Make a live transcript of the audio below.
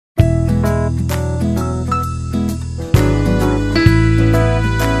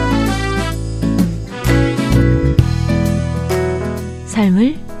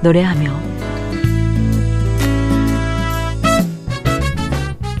삶을 노래하며.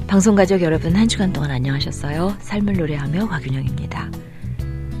 방송가족 여러분, 한 주간 동안 안녕하셨어요? 삶을 노래하며 곽윤영입니다.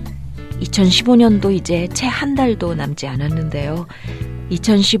 2015년도 이제 채 한 달도 남지 않았는데요.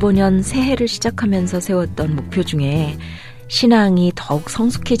 2015년 새해를 시작하면서 세웠던 목표 중에 신앙이 더욱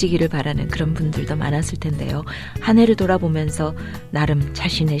성숙해지기를 바라는 그런 분들도 많았을 텐데요. 한 해를 돌아보면서 나름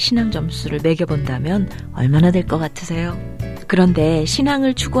자신의 신앙 점수를 매겨본다면 얼마나 될 것 같으세요? 그런데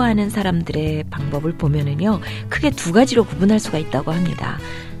신앙을 추구하는 사람들의 방법을 보면은요, 크게 두 가지로 구분할 수가 있다고 합니다.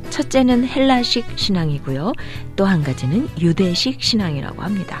 첫째는 헬라식 신앙이고요. 또 한 가지는 유대식 신앙이라고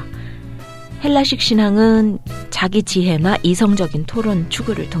합니다. 헬라식 신앙은 자기 지혜나 이성적인 토론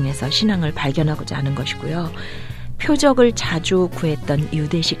추구를 통해서 신앙을 발견하고자 하는 것이고요. 표적을 자주 구했던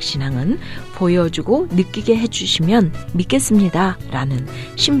유대식 신앙은 보여주고 느끼게 해주시면 믿겠습니다 라는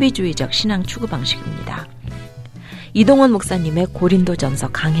신비주의적 신앙 추구 방식입니다. 이동원 목사님의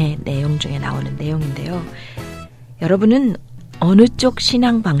고린도전서 강해 내용 중에 나오는 내용인데요. 여러분은 어느 쪽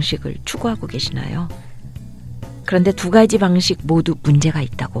신앙 방식을 추구하고 계시나요? 그런데 두 가지 방식 모두 문제가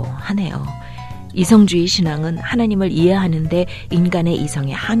있다고 하네요. 이성주의 신앙은 하나님을 이해하는데 인간의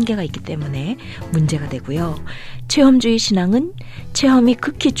이성에 한계가 있기 때문에 문제가 되고요. 체험주의 신앙은 체험이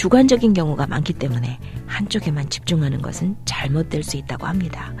극히 주관적인 경우가 많기 때문에 한쪽에만 집중하는 것은 잘못될 수 있다고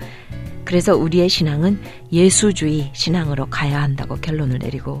합니다. 그래서 우리의 신앙은 예수주의 신앙으로 가야 한다고 결론을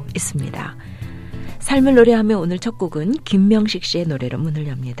내리고 있습니다. 삶을 노래하며 오늘 첫 곡은 김명식 씨의 노래로 문을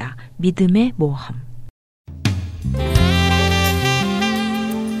엽니다. 믿음의 모험.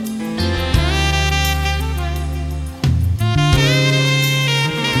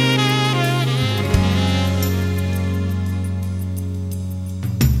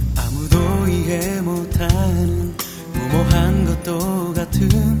 아무도 이해 못하는 무모한 것도 같은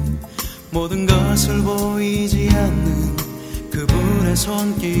모든 것을 보이지 않는 그분의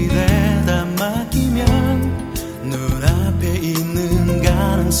손길에 다 맡기면 눈앞에 있는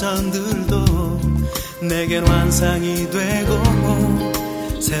가능성들도 내겐 환상이 되고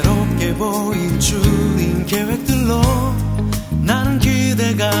새롭게 보일 줄인 계획들로 나는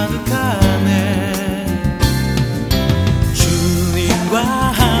기대 가득하네. 주님과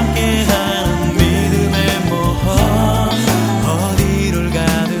함께하는 믿음의 모험, 어디를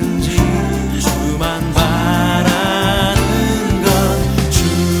가든지 주만 바라는 것.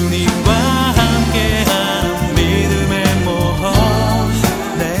 주님과 함께하는 믿음의 모험,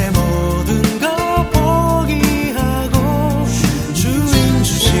 내 모든 것 포기하고 주인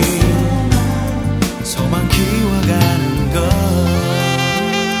주신 소망 키워가는 것.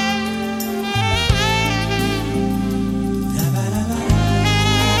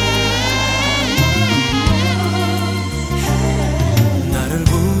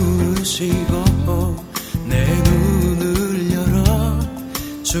 내 눈을 열어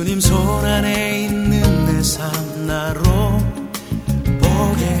주님 손 안에 있는 내 삶 나로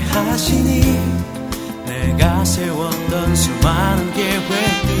보게 하시니 내가 세웠던 수많은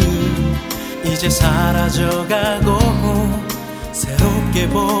계획들 이제 사라져가고 새롭게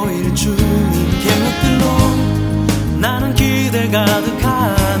보일 주님 계획들로 나는 기대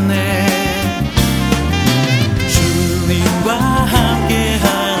가득하네. 주님과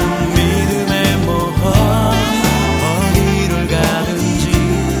함께한 어디를 가든지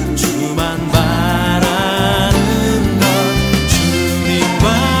주만 바라는 것. 주님과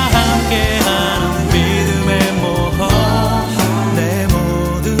함께하는 믿음의 모험, 내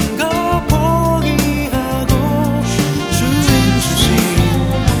모든 것 포기하고 주님 주신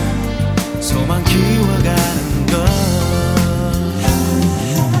소망 키워가는 것.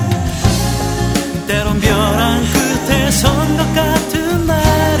 때론 벼랑 끝에 선 것 같은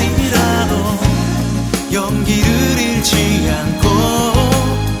날이라도 용기를 잃지 않고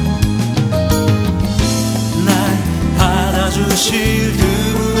날 받아주실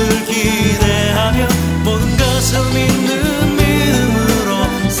그분을 기대하며 모든 것을 믿는 믿음으로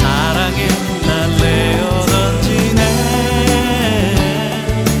사랑에 날 내어 던지네.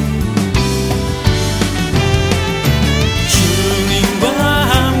 주님과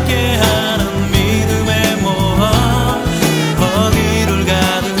함께하는 믿음의 모험, 어디를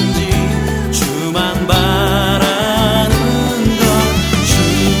가든지 주만 바라는 것.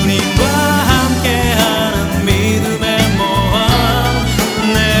 주님과 함께하는 믿음의 모험,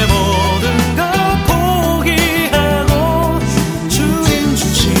 내 모든 것 포기하고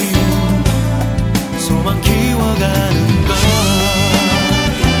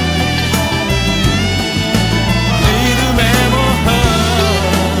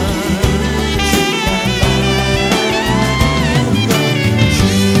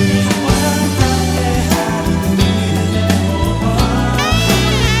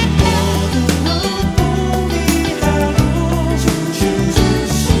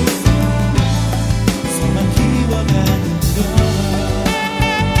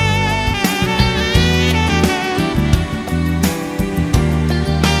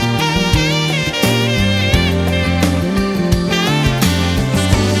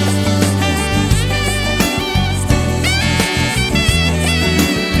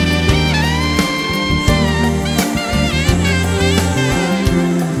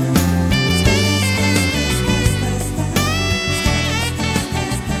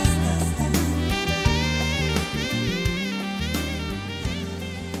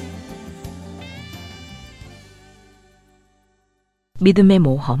믿음의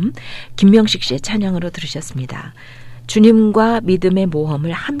모험, 김명식 씨의 찬양으로 들으셨습니다. 주님과 믿음의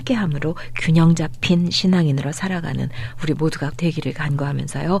모험을 함께함으로 균형 잡힌 신앙인으로 살아가는 우리 모두가 되기를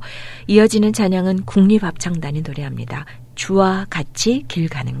간구하면서요. 이어지는 찬양은 국립합창단이 노래합니다. 주와 같이 길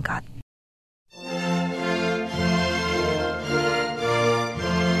가는 것.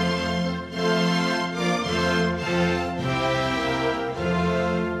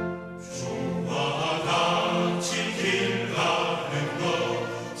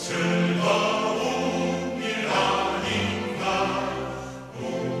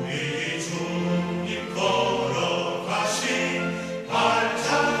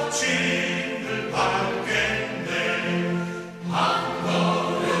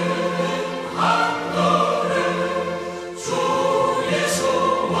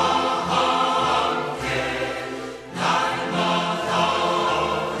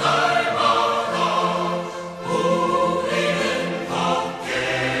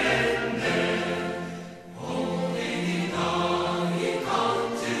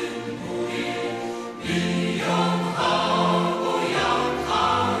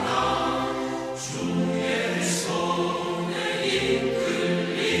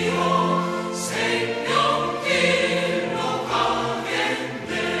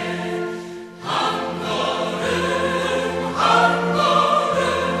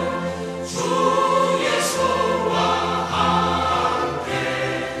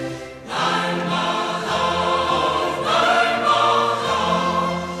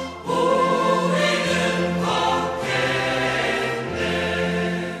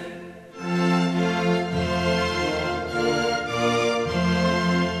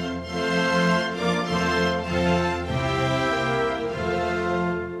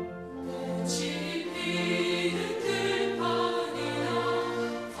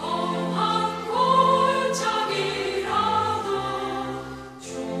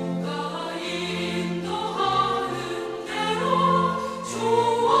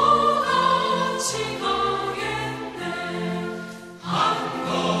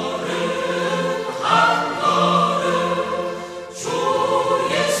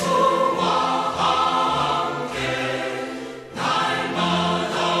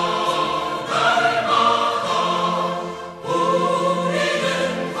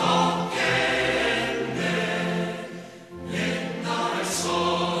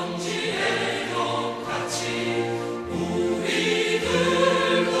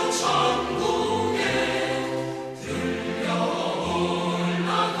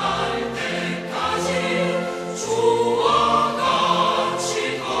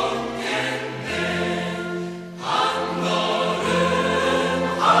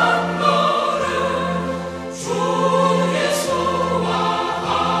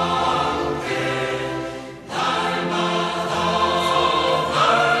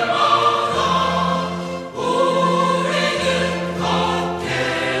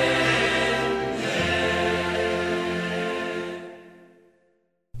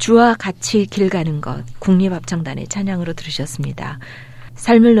 주와 같이 길 가는 것, 국립합창단의 찬양으로 들으셨습니다.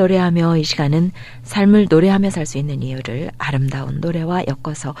 삶을 노래하며 이 시간은 삶을 노래하며 살 수 있는 이유를 아름다운 노래와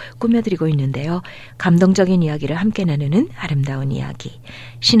엮어서 꾸며드리고 있는데요. 감동적인 이야기를 함께 나누는 아름다운 이야기,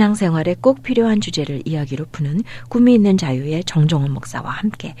 신앙생활에 꼭 필요한 주제를 이야기로 푸는 꿈이 있는 자유의 정종원 목사와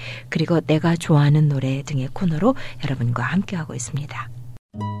함께, 그리고 내가 좋아하는 노래 등의 코너로 여러분과 함께하고 있습니다.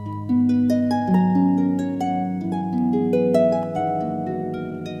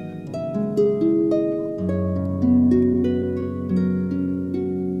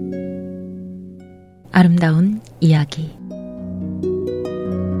 아름다운 이야기.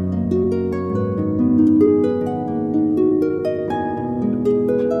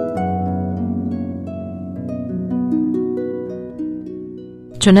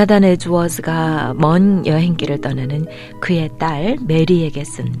 조나단 에드워즈가 먼 여행길을 떠나는 그의 딸 메리에게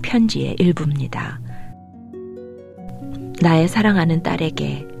쓴 편지의 일부입니다. 나의 사랑하는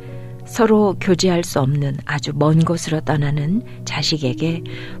딸에게, 서로 교제할 수 없는 아주 먼 곳으로 떠나는 자식에게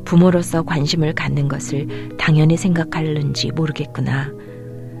부모로서 관심을 갖는 것을 당연히 생각하는지 모르겠구나.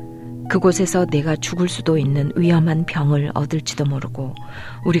 그곳에서 내가 죽을 수도 있는 위험한 병을 얻을지도 모르고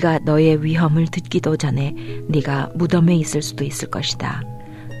우리가 너의 위험을 듣기도 전에 네가 무덤에 있을 수도 있을 것이다.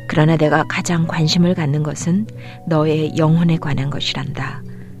 그러나 내가 가장 관심을 갖는 것은 너의 영혼에 관한 것이란다.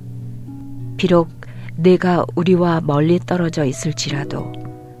 비록 내가 우리와 멀리 떨어져 있을지라도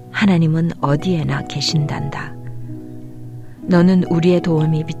하나님은 어디에나 계신단다. 너는 우리의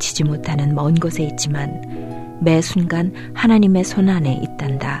도움이 미치지 못하는 먼 곳에 있지만 매 순간 하나님의 손안에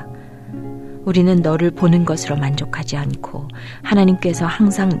있단다. 우리는 너를 보는 것으로 만족하지 않고 하나님께서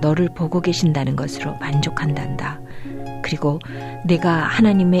항상 너를 보고 계신다는 것으로 만족한단다. 그리고 내가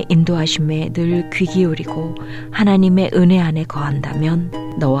하나님의 인도하심에 늘 귀 기울이고 하나님의 은혜 안에 거한다면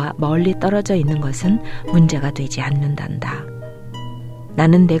너와 멀리 떨어져 있는 것은 문제가 되지 않는단다.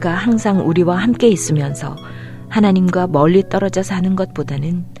 나는 내가 항상 우리와 함께 있으면서 하나님과 멀리 떨어져 사는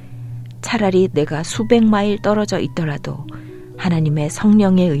것보다는 차라리 내가 수백 마일 떨어져 있더라도 하나님의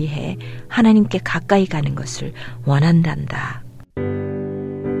성령에 의해 하나님께 가까이 가는 것을 원한단다.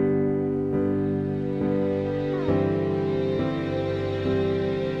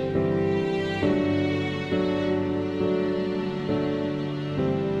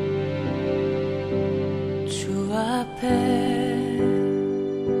 주 앞에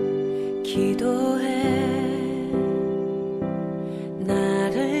기도해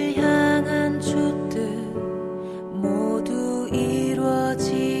나를 향한 주 뜻 모두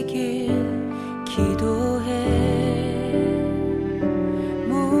이루어지길 기도해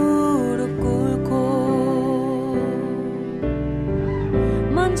무릎 꿇고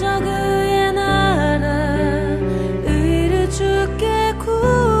먼저 그의 나라 의를 주께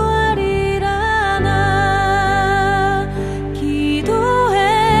구하리라 나 기도해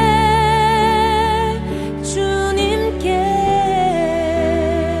주님께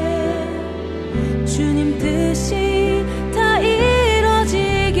주님 뜻이 다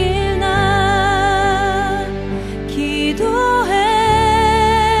이루어지길 나 기도해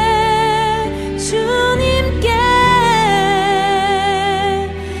주님께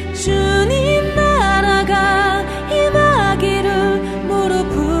주님 나라가 임하기를 무릎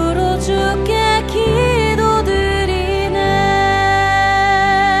꿇어 주께 기도드리네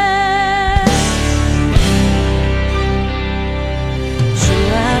주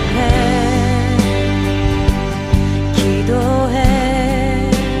앞에 기도해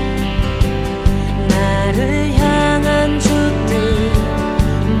나를 향한 주 뜻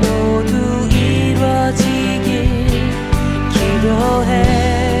모두 이루어지길 기도해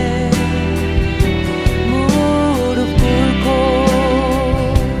무릎 꿇고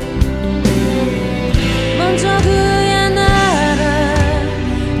먼저 그의 나라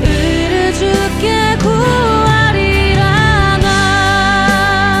의를 주께 구하리라 나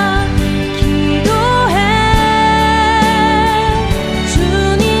기도해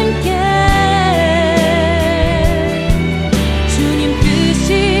주님께 주님 뜻이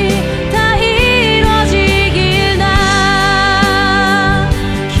다 이루어지길 나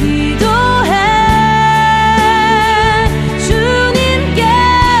기도해 주님께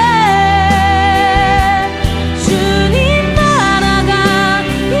주님 나라가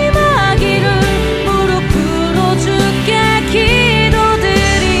임하기를 무릎 꿇어 주께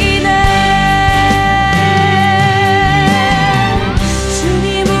기도드리네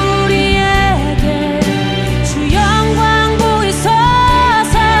주님 우리에게 주 영광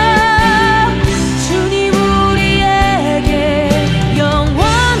보이소서 주님 우리에게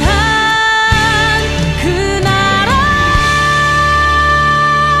영원한 그 나라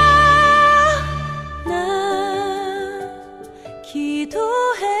나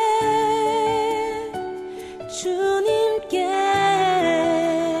기도해 주님께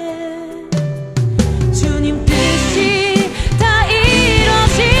주님 뜻이 다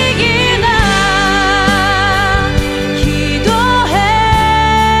이루어지길 나 기도해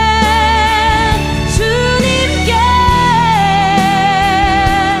주님께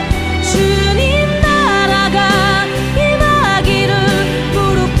주님 나라가 임하기를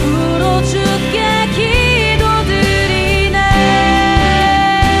무릎 꿇어 주께 기도드리네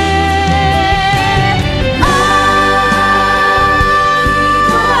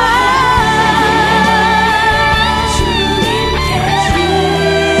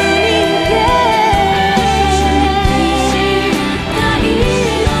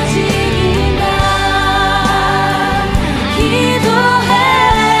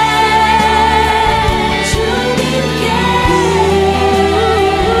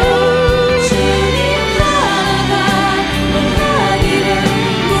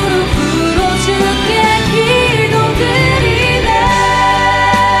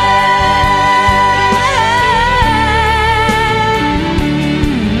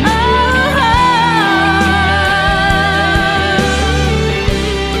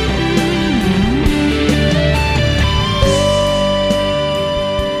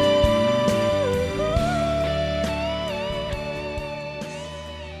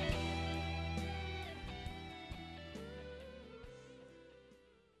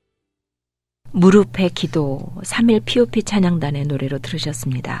무릎의 기도 3일 POP 찬양단의 노래로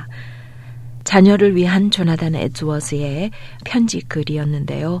들으셨습니다. 자녀를 위한 조나단 에드워즈의 편지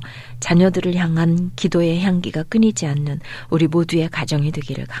글이었는데요. 자녀들을 향한 기도의 향기가 끊이지 않는 우리 모두의 가정이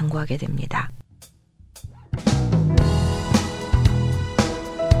되기를 간구하게 됩니다.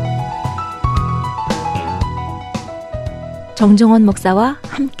 정정원 목사와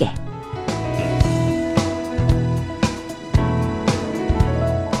함께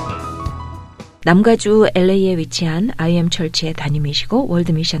남가주 LA에 위치한 IM 철치의 담임이시고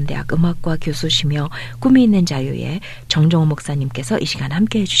월드미션대학 음악과 교수시며 꿈이 있는 자유의 정정원 목사님께서 이 시간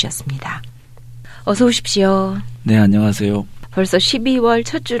함께해 주셨습니다. 어서 오십시오. 네, 안녕하세요. 벌써 12월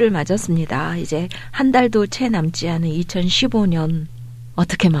첫 주를 맞았습니다. 이제 한 달도 채 남지 않은 2015년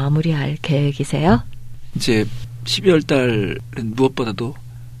어떻게 마무리할 계획이세요? 이제 12월 달은 무엇보다도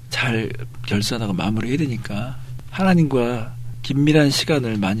잘 결산하고 마무리해야 되니까 하나님과 긴밀한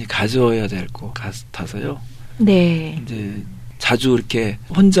시간을 많이 가져야 될 것 같아서요. 네. 이제 자주 이렇게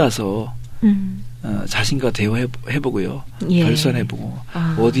혼자서 자신과 대화해보고요. 예. 결산해보고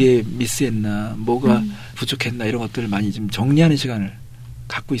어디에 미스했나, 뭐가 부족했나 이런 것들을 많이 좀 정리하는 시간을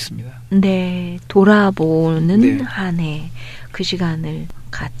갖고 있습니다. 네. 돌아보는 네. 한 해 그 시간을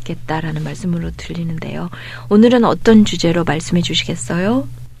갖겠다라는 말씀으로 들리는데요. 오늘은 어떤 주제로 말씀해 주시겠어요?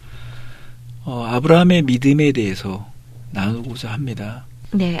 아브라함의 믿음에 대해서 나누고자 합니다.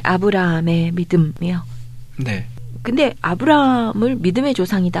 네, 아브라함의 믿음이요. 네. 근데 아브라함을 믿음의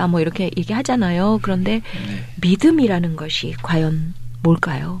조상이다 뭐 이렇게 얘기하잖아요. 그런데 네. 믿음이라는 것이 과연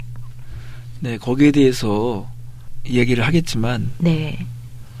뭘까요? 네, 거기에 대해서 얘기를 하겠지만 네.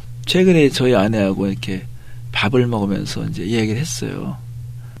 최근에 저희 아내하고 이렇게 밥을 먹으면서 이제 이야기를 했어요.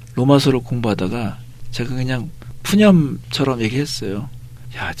 로마서를 공부하다가 제가 그냥 푸념처럼 얘기했어요.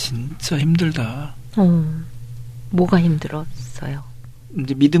 야, 진짜 힘들다. 뭐가 힘들었어요?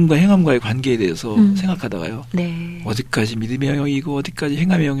 이제 믿음과 행함과의 관계에 대해서 생각하다가요. 네. 어디까지 믿음의 영역이고 어디까지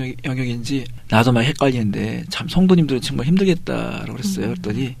행함의 영역인지 나도 막 헷갈리는데 참 성도님들은 정말 힘들겠다라고 그랬어요.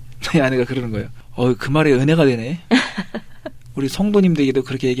 그랬더니 저희 아내가 그러는 거예요. 그 말에 은혜가 되네. 우리 성도님들에게도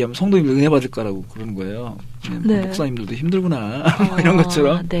그렇게 얘기하면 성도님들 은혜 받을 거라고 그러는 거예요. 네. 목사님들도 힘들구나. 이런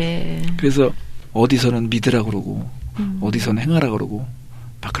것처럼. 네. 그래서 어디서는 믿으라 그러고 어디서는 행하라 그러고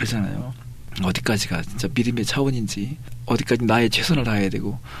막 그러잖아요. 어디까지가 진짜 믿음의 차원인지, 어디까지 나의 최선을 다해야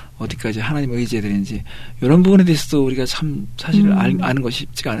되고, 어디까지 하나님을 의지해야 되는지, 이런 부분에 대해서도 우리가 참 사실을 아는 것이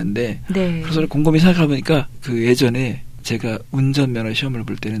쉽지가 않은데, 네. 그래서 곰곰이 생각해보니까 그 예전에 제가 운전면허 시험을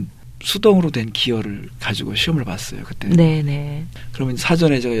볼 때는 수동으로 된 기어를 가지고 시험을 봤어요, 그때는. 네네. 그러면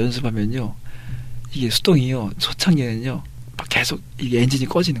사전에 제가 연습하면요, 이게 수동이요, 초창기에는요, 막 계속 이게 엔진이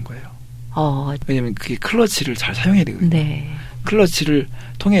꺼지는 거예요. 왜냐면 그게 클러치를 잘 사용해야 되거든요. 네. 클러치를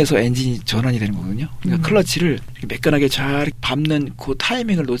통해서 엔진이 전환이 되는 거거든요. 그러니까 클러치를 이렇게 매끈하게 잘 밟는 그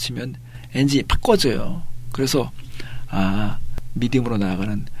타이밍을 놓치면 엔진이 팍 꺼져요. 그래서 믿음으로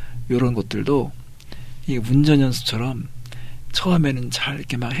나아가는 이런 것들도 이게 운전 연습처럼 처음에는 잘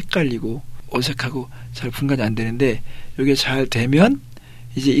이렇게 막 헷갈리고 어색하고 잘 분간이 안 되는데 이게 잘 되면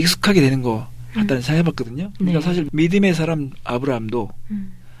이제 익숙하게 되는 거 같다는 생각 해봤거든요. 그러니까 네. 사실 믿음의 사람 아브라함도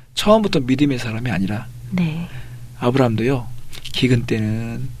처음부터 믿음의 사람이 아니라 네. 아브라함도요. 기근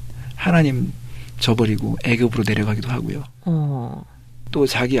때는 하나님 저버리고 애굽으로 내려가기도 하고요. 또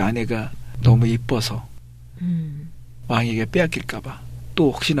자기 아내가 너무 이뻐서 왕에게 빼앗길까봐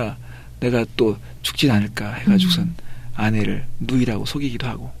또 혹시나 내가 또 죽진 않을까 해가지고선 아내를 누이라고 속이기도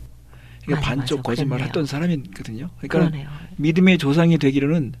하고 그러니까 반쪽 거짓말을 했던 사람이거든요. 그러니까 그러네요. 믿음의 조상이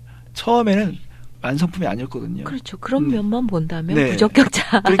되기로는 처음에는 완성품이 아니었거든요. 그렇죠. 그런 면만 본다면 네.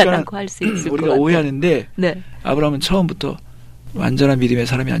 부적격자라고 그러니까 할 수 있을 것 같아요. 우리가 오해하는데 네. 아브라함은 처음부터 완전한 믿음의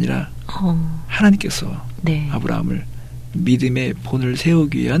사람이 아니라 하나님께서 네. 아브라함을 믿음의 본을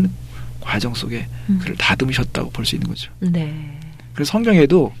세우기 위한 과정 속에 그를 다듬으셨다고 볼 수 있는 거죠. 네. 그래서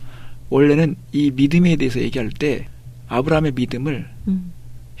성경에도 원래는 이 믿음에 대해서 얘기할 때 아브라함의 믿음을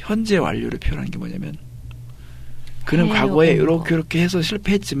현재 완료를 표현하는 게 뭐냐면 그는 과거에 이렇게 해서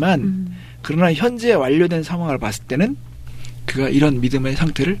실패했지만 그러나 현재 완료된 상황을 봤을 때는 그가 이런 믿음의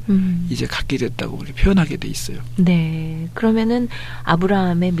상태를 이제 갖게 됐다고 우리 표현하게 돼 있어요. 네. 그러면은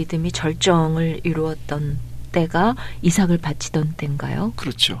아브라함의 믿음이 절정을 이루었던 때가 이삭을 바치던 때인가요?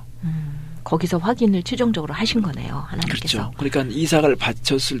 그렇죠. 거기서 확인을 최종적으로 하신 거네요. 하나님께서. 그렇죠. 그러니까 이삭을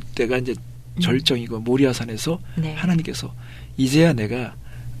바쳤을 때가 이제 절정이고 모리아산에서 네. 하나님께서 이제야 내가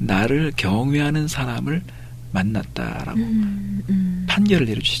나를 경외하는 사람을 만났다라고 판결을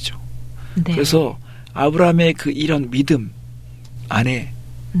내려주시죠. 네. 그래서 아브라함의 그 이런 믿음 안에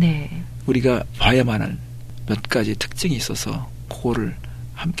네. 우리가 봐야만 할 몇 가지 특징이 있어서 그거를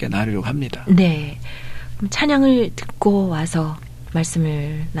함께 나누려고 합니다. 네. 그럼 찬양을 듣고 와서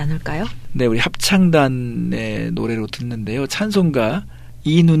말씀을 나눌까요? 네, 우리 합창단의 노래로 듣는데요. 찬송가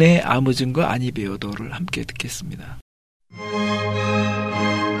이 눈에 아무 증거 아니 배워도를 함께 듣겠습니다.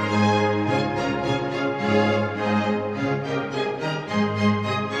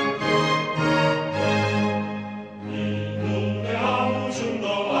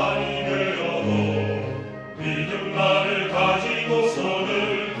 믿음 나를 가져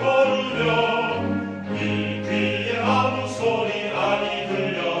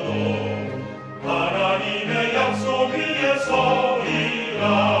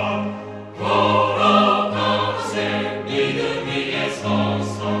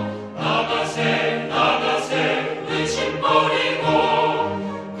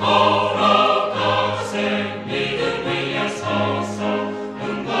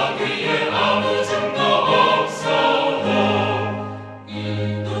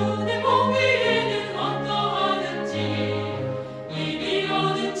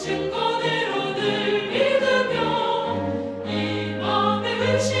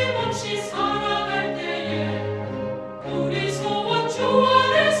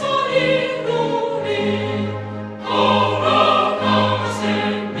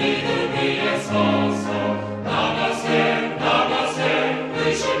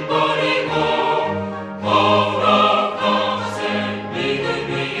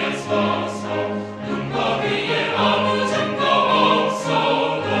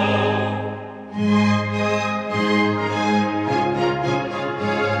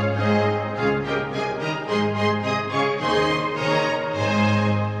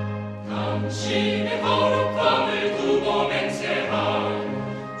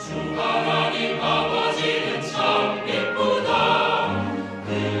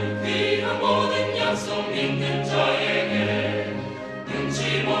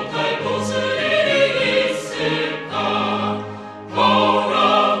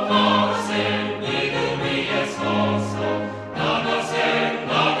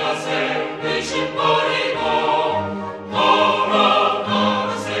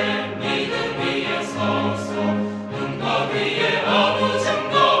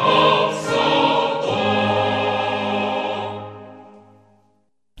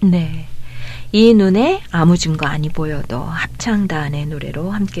네. 이 눈에 아무 증거 아니 보여도 합창단의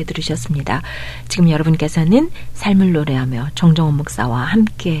노래로 함께 들으셨습니다. 지금 여러분께서는 삶을 노래하며 정정원 목사와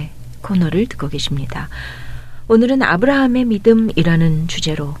함께 코너를 듣고 계십니다. 오늘은 아브라함의 믿음이라는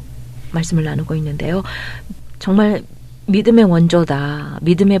주제로 말씀을 나누고 있는데요. 정말 믿음의 원조다.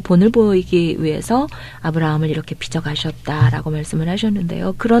 믿음의 본을 보이기 위해서 아브라함을 이렇게 빚어가셨다라고 말씀을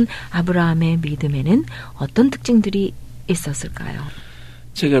하셨는데요. 그런 아브라함의 믿음에는 어떤 특징들이 있었을까요?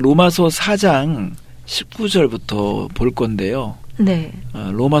 제가 로마서 4장 19절부터 볼 건데요. 네.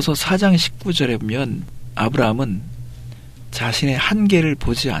 로마서 4장 19절에 보면 아브라함은 자신의 한계를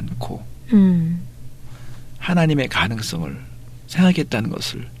보지 않고 하나님의 가능성을 생각했다는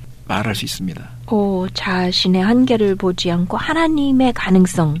것을 말할 수 있습니다. 자신의 한계를 보지 않고 하나님의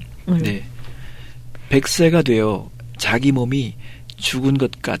가능성을. 네. 100세가 되어 자기 몸이 죽은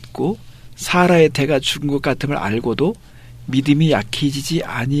것 같고 사라의 태가 죽은 것 같음을 알고도 믿음이 약해지지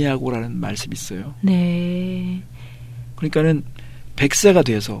아니하고라는 말씀이 있어요. 네. 그러니까는 100세가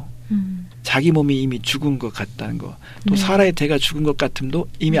돼서 자기 몸이 이미 죽은 것 같다는 거, 또 사라의 태가 죽은 것 같음도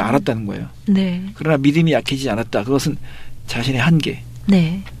이미 알았다는 거예요. 네. 그러나 믿음이 약해지지 않았다. 그것은 자신의 한계.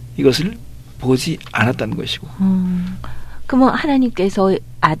 네. 이것을 보지 않았다는 것이고. 그러면 하나님께서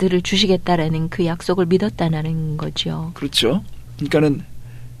아들을 주시겠다라는 그 약속을 믿었다는 거죠. 그렇죠. 그러니까는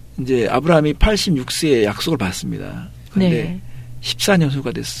이제 아브라함이 86세에 약속을 받습니다. 그런데 네. 14년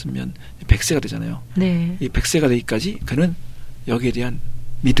후가 됐으면 100세가 되잖아요. 네. 이 100세가 되기까지 그는 여기에 대한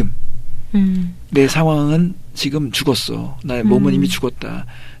믿음. 내 상황은 지금 죽었어. 나의 몸은 이미 죽었다.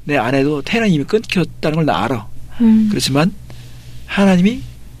 내 아내도 태는 이미 끊겼다는 걸 나 알아. 그렇지만 하나님이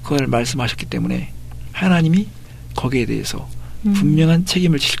그걸 말씀하셨기 때문에 하나님이 거기에 대해서 분명한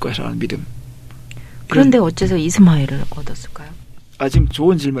책임을 지실 것이라는 믿음. 그런데 어째서 이스마엘을 얻었을까요? 지금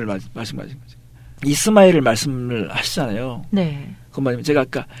좋은 질문을 말씀하신 거죠. 이스마엘을 말씀을 하시잖아요. 네. 그 말이면 제가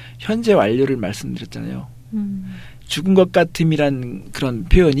아까 현재 완료를 말씀드렸잖아요. 죽은 것 같음이란 그런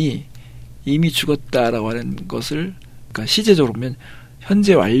표현이 이미 죽었다라고 하는 것을, 그러니까 시제적으로 보면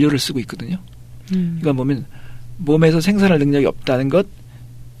현재 완료를 쓰고 있거든요. 그러니까 보면 몸에서 생산할 능력이 없다는 것,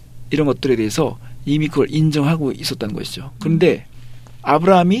 이런 것들에 대해서 이미 그걸 인정하고 있었다는 것이죠. 그런데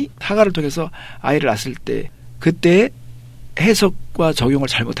아브라함이 하가를 통해서 아이를 낳았을 때 그때의 해석과 적용을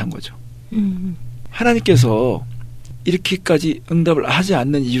잘못한 거죠. 하나님께서 이렇게까지 응답을 하지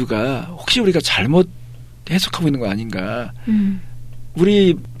않는 이유가 혹시 우리가 잘못 해석하고 있는 거 아닌가.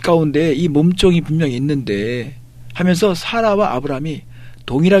 우리 가운데 이 몸종이 분명히 있는데 하면서 사라와 아브라함이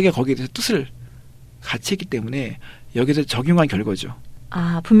동일하게 거기에 대해서 뜻을 같이 했기 때문에 여기서 적용한 결과죠.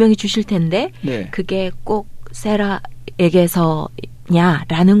 분명히 주실 텐데 네. 그게 꼭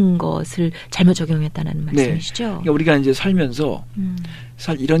세라에게서냐라는 것을 잘못 적용했다는 말씀이시죠? 네. 그러니까 우리가 이제 살면서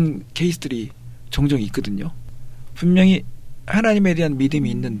이런 케이스들이 종종 있거든요. 분명히 하나님에 대한 믿음이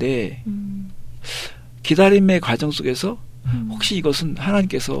있는데 기다림의 과정 속에서 혹시 이것은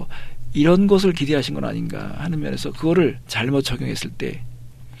하나님께서 이런 것을 기대하신 건 아닌가 하는 면에서 그거를 잘못 적용했을 때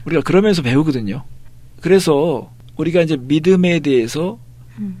우리가 그러면서 배우거든요. 그래서 우리가 이제 믿음에 대해서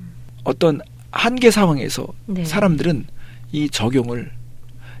어떤 한계 상황에서 네. 사람들은 이 적용을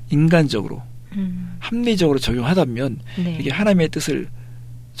인간적으로 합리적으로 적용하다면 네. 이게 하나님의 뜻을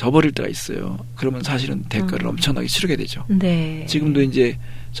저버릴 때가 있어요. 그러면 사실은 대가를 엄청나게 치르게 되죠. 네. 지금도 이제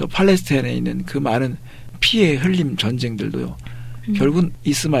저 팔레스타인에 있는 그 많은 피해 흘림 전쟁들도요. 결국은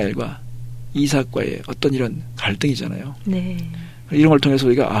이스마엘과 이삭과의 어떤 이런 갈등이잖아요. 네. 이런 걸 통해서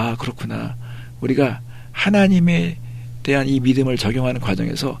우리가 그렇구나. 우리가 하나님에 대한 이 믿음을 적용하는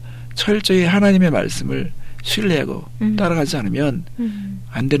과정에서 철저히 하나님의 말씀을 신뢰하고 따라가지 않으면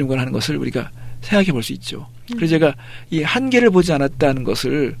안 되는 걸 하는 것을 우리가 생각해 볼 수 있죠. 그래서 제가 이 한계를 보지 않았다는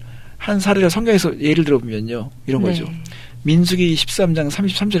것을 한 사례를 성경에서 예를 들어보면요. 이런 거죠. 네. 민수기 13장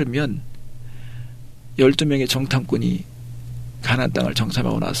 33절에 보면 12명의 정탐꾼이 가나안 땅을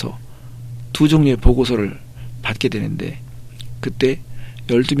정탐하고 나서 두 종류의 보고서를 받게 되는데 그때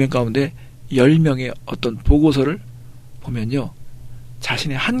 12명 가운데 10명의 어떤 보고서를 보면요.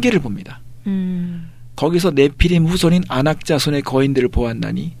 자신의 한계를 봅니다. 거기서 네피림 후손인 아낙 자손의 거인들을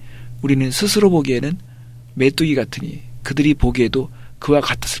보았나니 우리는 스스로 보기에는 메뚜기 같으니 그들이 보기에도 그와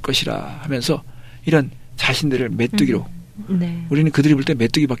같았을 것이라 하면서 이런 자신들을 메뚜기로 네. 우리는 그들이 볼 때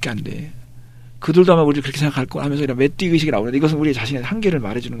메뚜기밖에 안 돼. 그들도 아마 우리를 그렇게 생각할 거 하면서 이런 메뚜기 의식이 나오는데 이것은 우리 자신의 한계를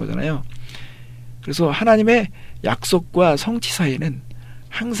말해주는 거잖아요. 그래서 하나님의 약속과 성취 사이에는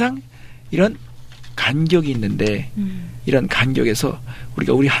항상 이런 간격이 있는데 이런 간격에서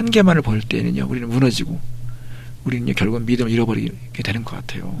우리가 우리 한계만을 볼 때는요. 우리는 무너지고 우리는 결국은 믿음을 잃어버리게 되는 것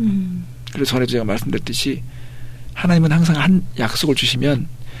같아요. 그래서 전에도 제가 말씀드렸듯이 하나님은 항상 한 약속을 주시면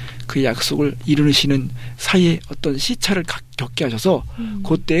그 약속을 이루시는 사이에 어떤 시차를 겪게 하셔서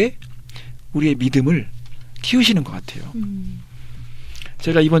그때 우리의 믿음을 키우시는 것 같아요.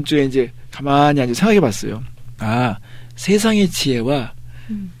 제가 이번 주에 이제 가만히 앉아 생각해 봤어요. 세상의 지혜와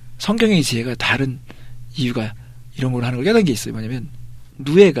성경의 지혜가 다른 이유가 이런 걸 하는 걸 깨달은 게 있어요. 뭐냐면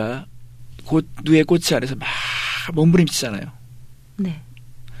누에가 누에 꽃이 안에서 막 몸부림치잖아요. 네.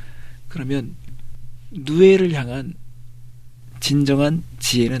 그러면 누에를 향한 진정한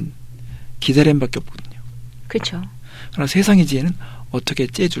지혜는 기다림밖에 없거든요. 그렇죠. 그러나 세상의 지혜는 어떻게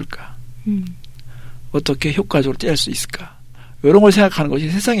째줄까? 어떻게 효과적으로 째할 수 있을까? 이런 걸 생각하는 것이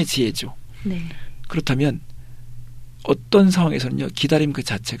세상의 지혜죠. 네. 그렇다면 어떤 상황에서는요. 기다림 그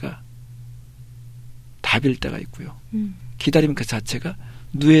자체가 답일 때가 있고요. 기다림 그 자체가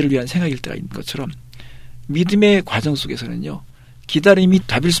누에를 위한 생각일 때가 있는 것처럼 믿음의 과정 속에서는요. 기다림이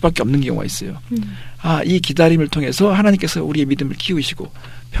답일 수밖에 없는 경우가 있어요. 이 기다림을 통해서 하나님께서 우리의 믿음을 키우시고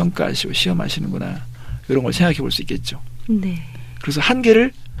평가하시고 시험하시는구나. 이런 걸 생각해 볼 수 있겠죠. 네. 그래서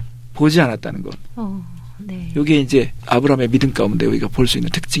한계를 보지 않았다는 것. 네. 이게 이제 아브라함의 믿음 가운데 우리가 볼 수 있는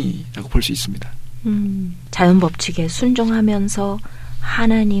특징이라고 볼 수 있습니다. 자연 법칙에 순종하면서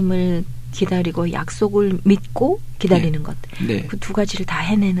하나님을 기다리고 약속을 믿고 기다리는 네. 것. 네. 그 두 가지를 다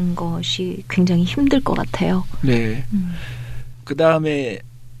해내는 것이 굉장히 힘들 것 같아요. 네. 그 다음에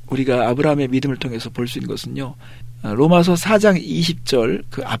우리가 아브라함의 믿음을 통해서 볼 수 있는 것은요. 로마서 4장 20절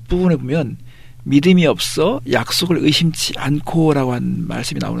그 앞부분에 보면 믿음이 없어 약속을 의심치 않고라고 한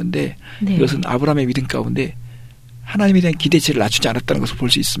말씀이 나오는데 네. 이것은 아브라함의 믿음 가운데 하나님에 대한 기대치를 낮추지 않았다는 것을 볼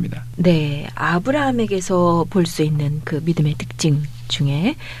수 있습니다. 네. 아브라함에게서 볼 수 있는 그 믿음의 특징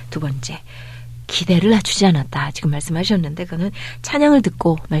중에 두 번째. 기대를 낮추지 않았다. 지금 말씀하셨는데 그거는 찬양을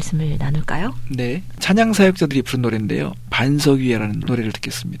듣고 말씀을 나눌까요? 네. 찬양 사역자들이 부른 노래인데요. 반석 위에라는 노래를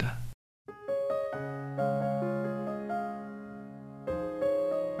듣겠습니다.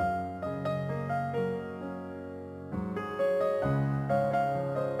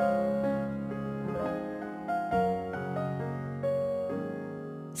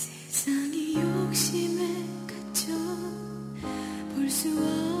 세상이 욕심에 갇혀 볼 수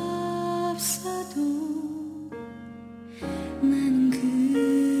없어도 나는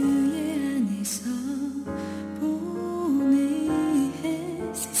그의 안에서 보내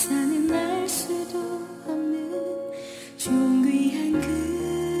세상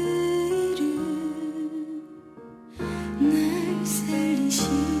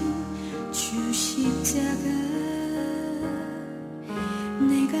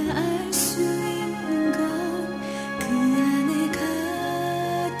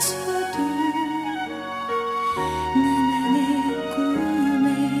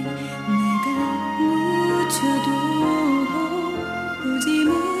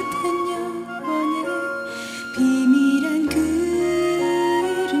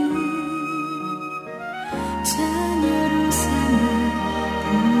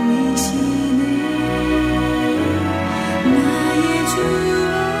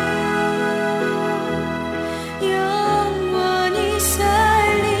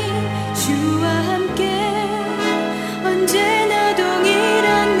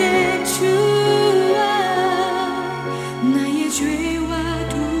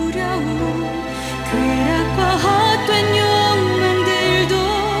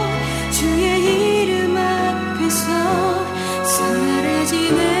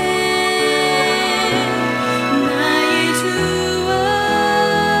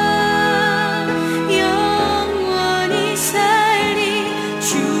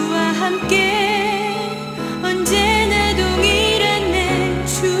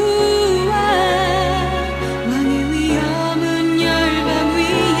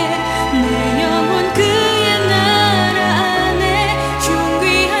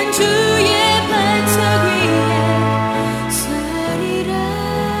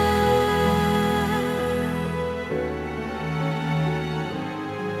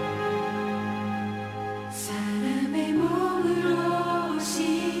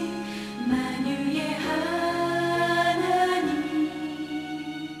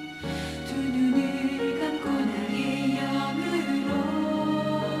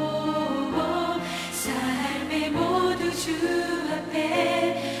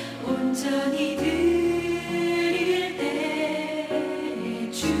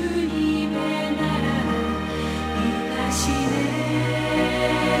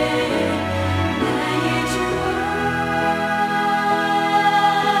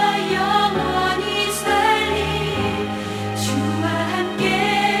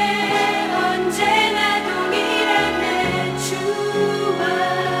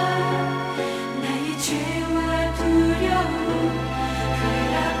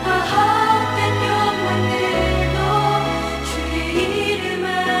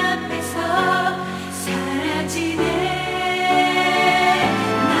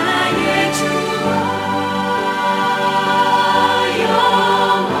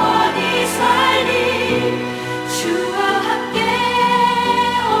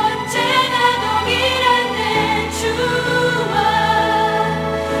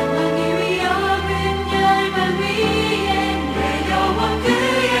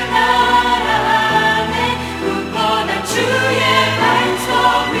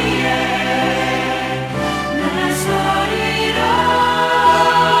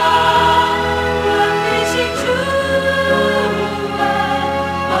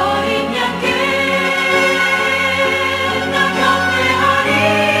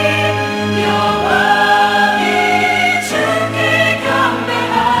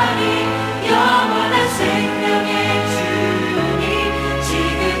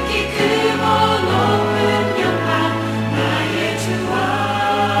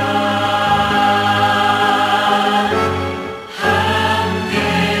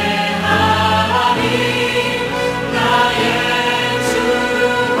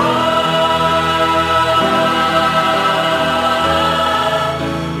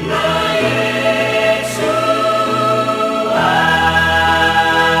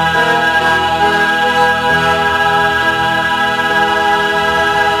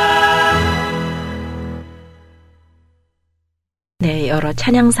여러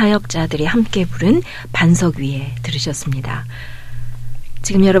찬양 사역자들이 함께 부른 반석 위에 들으셨습니다.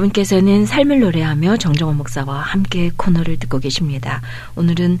 지금 여러분께서는 삶을 노래하며 정정원 목사와 함께 코너를 듣고 계십니다.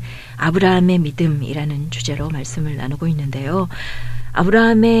 오늘은 아브라함의 믿음이라는 주제로 말씀을 나누고 있는데요.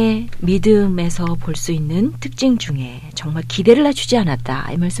 아브라함의 믿음에서 볼 수 있는 특징 중에 정말 기대를 낮추지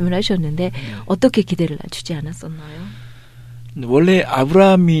않았다 이 말씀을 하셨는데 어떻게 기대를 낮추지 않았었나요? 원래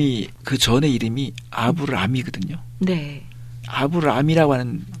아브라함이 그 전에 이름이 아브람이거든요. 네. 아브람이라고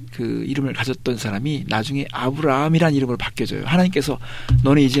하는 그 이름을 가졌던 사람이 나중에 아브라함이라는 이름으로 바뀌어져요. 하나님께서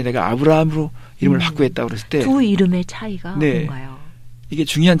너는 이제 내가 아브라함으로 이름을 바꾸겠다고 그랬을 때 두 이름의 차이가 네, 뭔가요? 이게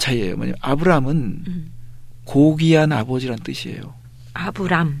중요한 차이예요. 뭐냐면 아브람은 고귀한 아버지란 뜻이에요.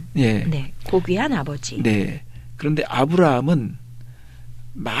 아브람. 네. 네. 고귀한 아버지. 네. 그런데 아브라함은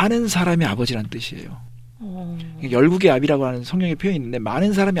많은 사람의 아버지란 뜻이에요. 열국의 아비라고 하는 성경의 표현이 있는데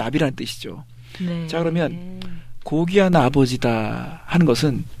많은 사람의 아비라는 뜻이죠. 네. 자, 그러면 고귀한 아버지다 하는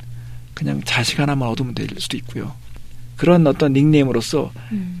것은 그냥 자식 하나만 얻으면 될 수도 있고요. 그런 어떤 닉네임으로서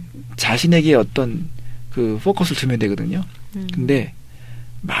자신에게 어떤 그 포커스를 두면 되거든요. 근데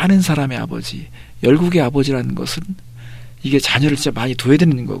많은 사람의 아버지, 열국의 아버지라는 것은 이게 자녀를 진짜 많이 둬야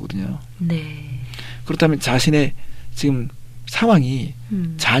되는 거거든요. 네. 그렇다면 자신의 지금 상황이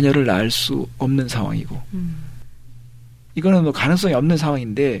자녀를 낳을 수 없는 상황이고 이거는 뭐 가능성이 없는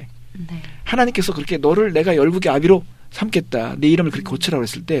상황인데 네. 하나님께서 그렇게 너를 내가 열국의 아비로 삼겠다. 내 이름을 그렇게 고치라고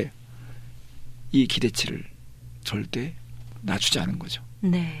했을 때 이 기대치를 절대 낮추지 않은 거죠.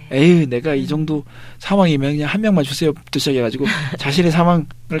 네. 에이 내가 이 정도 상황이면 그냥 한 명만 주세요부터 시작해가지고 자신의 상황을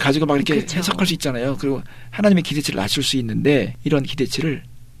가지고 막 이렇게 그렇죠. 해석할 수 있잖아요. 그리고 하나님의 기대치를 낮출 수 있는데 이런 기대치를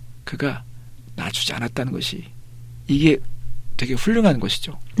그가 낮추지 않았다는 것이 이게 되게 훌륭한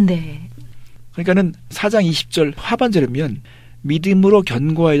것이죠. 네. 그러니까는 4장 20절 하반절이면 믿음으로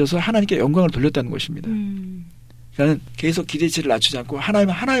견고해져서 하나님께 영광을 돌렸다는 것입니다. 그러니까 계속 기대치를 낮추지 않고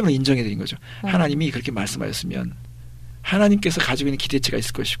하나님을 인정해 드린 거죠. 하나님이 그렇게 말씀하셨으면 하나님께서 가지고 있는 기대치가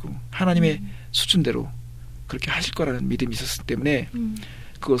있을 것이고 하나님의 수준대로 그렇게 하실 거라는 믿음이 있었기 때문에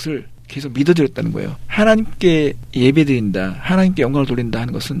그것을 계속 믿어드렸다는 거예요. 하나님께 예배드린다, 하나님께 영광을 돌린다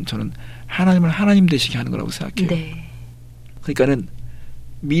하는 것은 저는 하나님을 하나님 되시게 하는 거라고 생각해요. 네. 그러니까는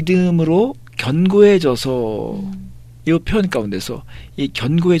믿음으로 견고해져서 이 표현 가운데서 이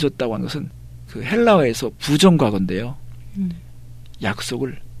견고해졌다고 하는 것은 그 헬라어에서 부정과거인데요.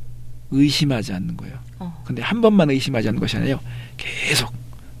 약속을 의심하지 않는 거예요. 근데 한 번만 의심하지 않는 것이 아니에요. 계속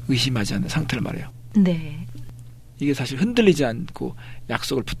의심하지 않는 상태를 말해요. 네. 이게 사실 흔들리지 않고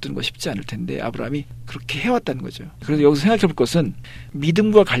약속을 붙드는 거 쉽지 않을 텐데 아브라함이 그렇게 해왔다는 거죠. 그래서 여기서 생각해 볼 것은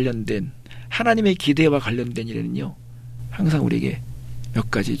믿음과 관련된 하나님의 기대와 관련된 일에는요. 항상 우리에게 몇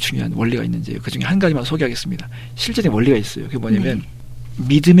가지 중요한 원리가 있는지 그 중에 한 가지만 소개하겠습니다. 실제적인 원리가 있어요. 그게 뭐냐면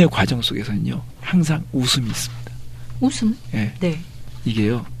믿음의 과정 속에서는요 항상 웃음이 있습니다. 웃음? 네. 네.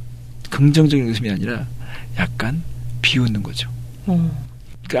 이게요 긍정적인 웃음이 아니라 약간 비웃는 거죠.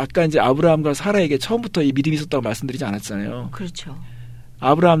 그 아까 이제 아브라함과 사라에게 처음부터 이 믿음이 있었다고 말씀드리지 않았잖아요. 그렇죠.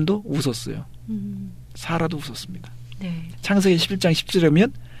 아브라함도 웃었어요. 사라도 웃었습니다. 네. 창세기 11장 10절에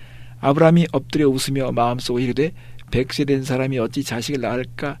보면 아브라함이 엎드려 웃으며 마음속으로 이르되 100세 된 사람이 어찌 자식을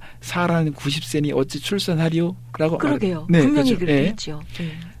낳을까? 사라는 90세니 어찌 출산하리요? 라고 그러게요. 네, 분명히 그렇죠. 그랬죠.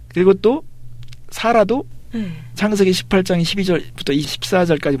 네. 그리고 또 사라도 네. 창세기 18장 12절부터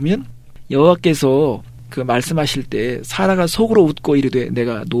 24절까지 보면 여호와께서 그 말씀하실 때 사라가 속으로 웃고 이르되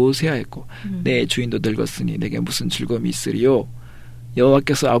내가 노쇠하였고 내 주인도 늙었으니 내게 무슨 즐거움이 있으리요?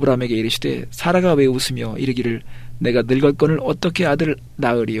 여호와께서 아브라함에게 이르시되 사라가 왜 웃으며 이르기를 내가 늙었거늘 어떻게 아들을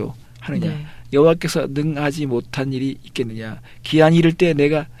낳으리요? 하느냐. 네. 여호와께서 능하지 못한 일이 있겠느냐. 기한이 이를 때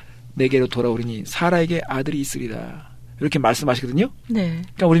내가 내게로 돌아오리니 사라에게 아들이 있으리라. 이렇게 말씀하시거든요. 네.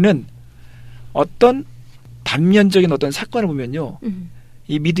 그러니까 우리는 어떤 단면적인 어떤 사건을 보면요.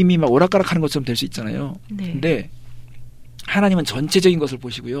 이 믿음이 막 오락가락하는 것처럼 될 수 있잖아요. 네. 근데 하나님은 전체적인 것을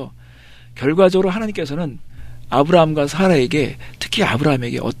보시고요. 결과적으로 하나님께서는 아브라함과 사라에게 특히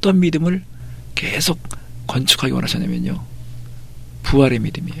아브라함에게 어떤 믿음을 계속 건축하기 원하셨냐면요. 부활의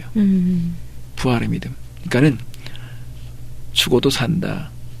믿음이에요. 부활의 믿음. 그러니까는 죽어도 산다.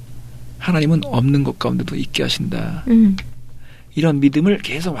 하나님은 없는 것 가운데도 있게 하신다. 이런 믿음을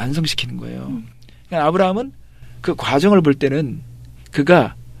계속 완성시키는 거예요. 그러니까 아브라함은 그 과정을 볼 때는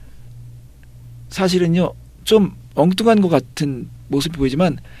그가 사실은요 좀 엉뚱한 것 같은 모습이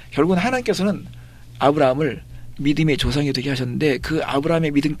보이지만 결국은 하나님께서는 아브라함을 믿음의 조상이 되게 하셨는데 그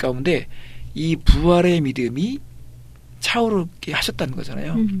아브라함의 믿음 가운데 이 부활의 믿음이 차오르게 하셨다는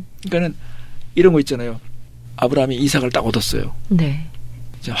거잖아요. 그러니까는 이런 거 있잖아요. 아브라함이 이삭을 딱 얻었어요. 네.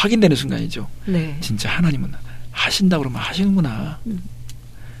 이제 확인되는 순간이죠. 네. 진짜 하나님은 하신다고 그러면 하시는구나.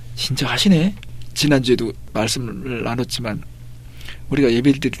 진짜 하시네. 지난주에도 말씀을 나눴지만 우리가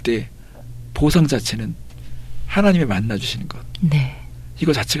예배를 드릴 때 보상 자체는 하나님의 만나주시는 것. 네.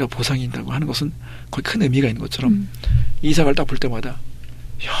 이거 자체가 보상이라고 하는 것은 거의 큰 의미가 있는 것처럼 이삭을 딱 볼 때마다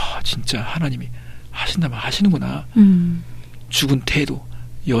야 진짜 하나님이 하신다면 하시는구나. 죽은 태도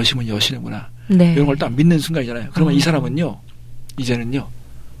여심은 여시는구나. 네. 이런 걸 딱 믿는 순간이잖아요. 그러면 이 사람은요 이제는요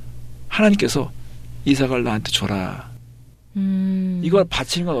하나님께서 이삭을 나한테 줘라. 이걸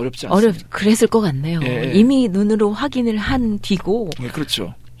바치는 건 어렵지 않습니다. 그랬을 것 같네요. 예. 이미 눈으로 확인을 한 뒤고. 네,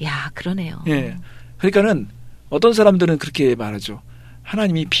 그렇죠. 야, 그러네요. 예. 그러니까는 어떤 사람들은 그렇게 말하죠.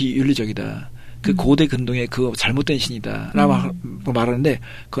 하나님이 비윤리적이다. 그 고대 근동의 그 잘못된 신이다. 라고 말하는데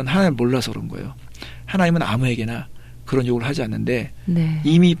그건 하나님 몰라서 그런 거예요. 하나님은 아무에게나 그런 요구를 하지 않는데 네.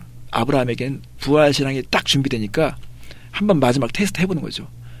 이미 아브라함에게는 부활신앙이 딱 준비되니까 한번 마지막 테스트 해보는 거죠.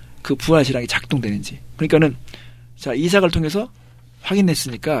 그 부활신앙이 작동되는지. 그러니까는 자 이삭을 통해서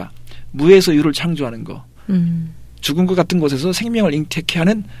확인했으니까 무에서 유를 창조하는 거. 죽은 것 같은 곳에서 생명을 잉태케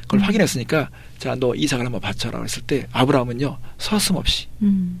하는 걸 확인했으니까 자 너 이삭을 한번 바쳐라 그랬을 때 아브라함은요 서슴없이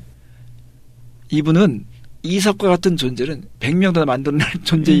이분은 이삭과 같은 존재는 100명도 만드는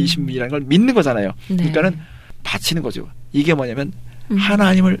존재이심이라는 걸 믿는 거잖아요. 네. 그러니까는 바치는 거죠. 이게 뭐냐면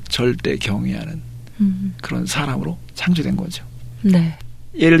하나님을 절대 경외하는 그런 사람으로 창조된 거죠. 네.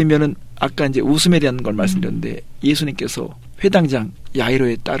 예를 들면은 아까 이제 웃음에 대한 걸 말씀드렸는데 예수님께서 회당장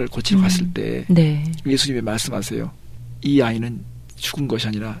야이로의 딸을 고치러 갔을 때 네. 예수님이 말씀하세요. 이 아이는 죽은 것이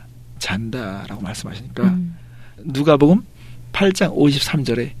아니라 잔다라고 말씀하시니까 누가복음 8장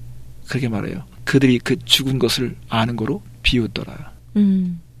 53절에 그렇게 말해요. 그들이 그 죽은 것을 아는 거로 비웃더라.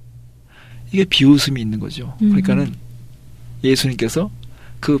 이게 비웃음이 있는 거죠. 그러니까는 예수님께서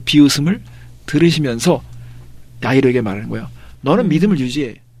그 비웃음을 들으시면서 야이로에게 말하는 거예요. 너는 믿음을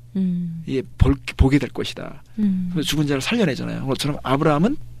유지해. 이게 보게 될 것이다. 그래서 죽은 자를 살려내잖아요. 그것처럼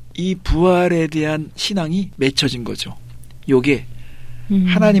아브라함은 이 부활에 대한 신앙이 맺혀진 거죠. 요게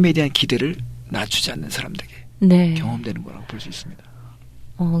하나님에 대한 기대를 낮추지 않는 사람들에게 네. 경험되는 거라고 볼 수 있습니다.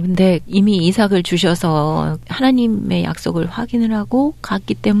 근데 이미 이삭을 주셔서 하나님의 약속을 확인을 하고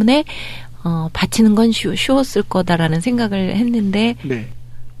갔기 때문에 바치는 건 쉬웠을 거다라는 생각을 했는데 네.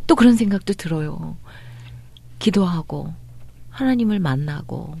 또 그런 생각도 들어요. 기도하고 하나님을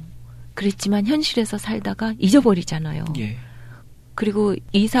만나고 그랬지만 현실에서 살다가 잊어버리잖아요. 예. 그리고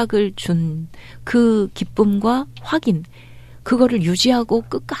이삭을 준 그 기쁨과 확인 그거를 유지하고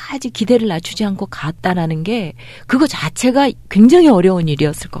끝까지 기대를 낮추지 않고 갔다라는 게 그거 자체가 굉장히 어려운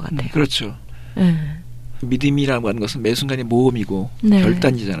일이었을 것 같아요. 그렇죠. 네. 믿음이라고 하는 것은 매 순간이 모험이고 네.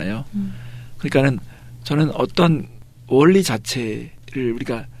 결단이잖아요. 그러니까는 저는 어떤 원리 자체를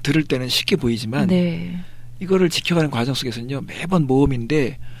우리가 들을 때는 쉽게 보이지만 네. 이거를 지켜가는 과정 속에서는요, 매번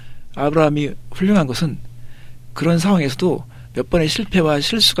모험인데 아브라함이 훌륭한 것은 그런 상황에서도 몇 번의 실패와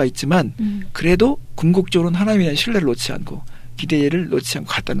실수가 있지만 그래도 궁극적으로는 하나님에 대한 신뢰를 놓지 않고 기대를 놓지 않고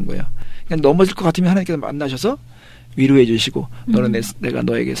갔다는 거예요. 그냥 넘어질 것 같으면 하나님께서 만나셔서 위로해 주시고 너는 내가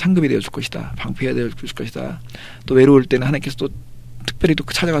너에게 상급이 되어 줄 것이다. 방패가 되어 줄 것이다. 또 외로울 때는 하나님께서 또 특별히 또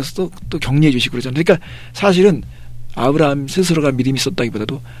찾아가서 또 격려해 주시고 그러잖아요. 그러니까 사실은 아브라함 스스로가 믿음이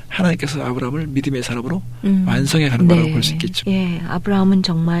있었다기보다도 하나님께서 아브라함을 믿음의 사람으로 완성해 가는 네. 거라고 볼 수 있겠죠. 예, 아브라함은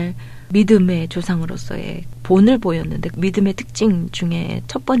정말 믿음의 조상으로서의 본을 보였는데 믿음의 특징 중에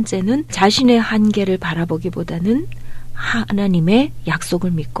첫 번째는 자신의 한계를 바라보기보다는 하나님의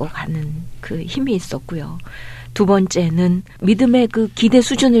약속을 믿고 가는 그 힘이 있었고요. 두 번째는 믿음의 그 기대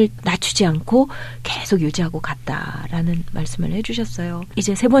수준을 낮추지 않고 계속 유지하고 갔다라는 말씀을 해주셨어요.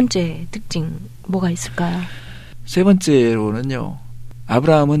 이제 세 번째 특징 뭐가 있을까요? 세 번째로는요,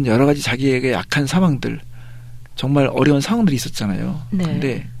 아브라함은 여러 가지 자기에게 약한 상황들, 정말 어려운 상황들이 있었잖아요. 네.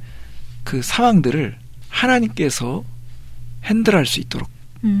 근데 그 상황들을 하나님께서 핸들할 수 있도록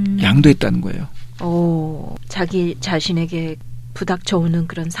양도했다는 거예요. 자기 자신에게 부닥쳐오는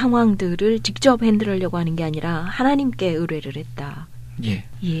그런 상황들을 직접 핸들하려고 하는 게 아니라 하나님께 의뢰를 했다. 예.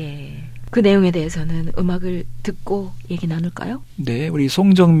 예. 그 내용에 대해서는 음악을 듣고 얘기 나눌까요? 네, 우리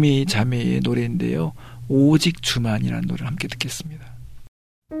송정미 자매의 노래인데요. 오직 주만이라는 노래를 함께 듣겠습니다.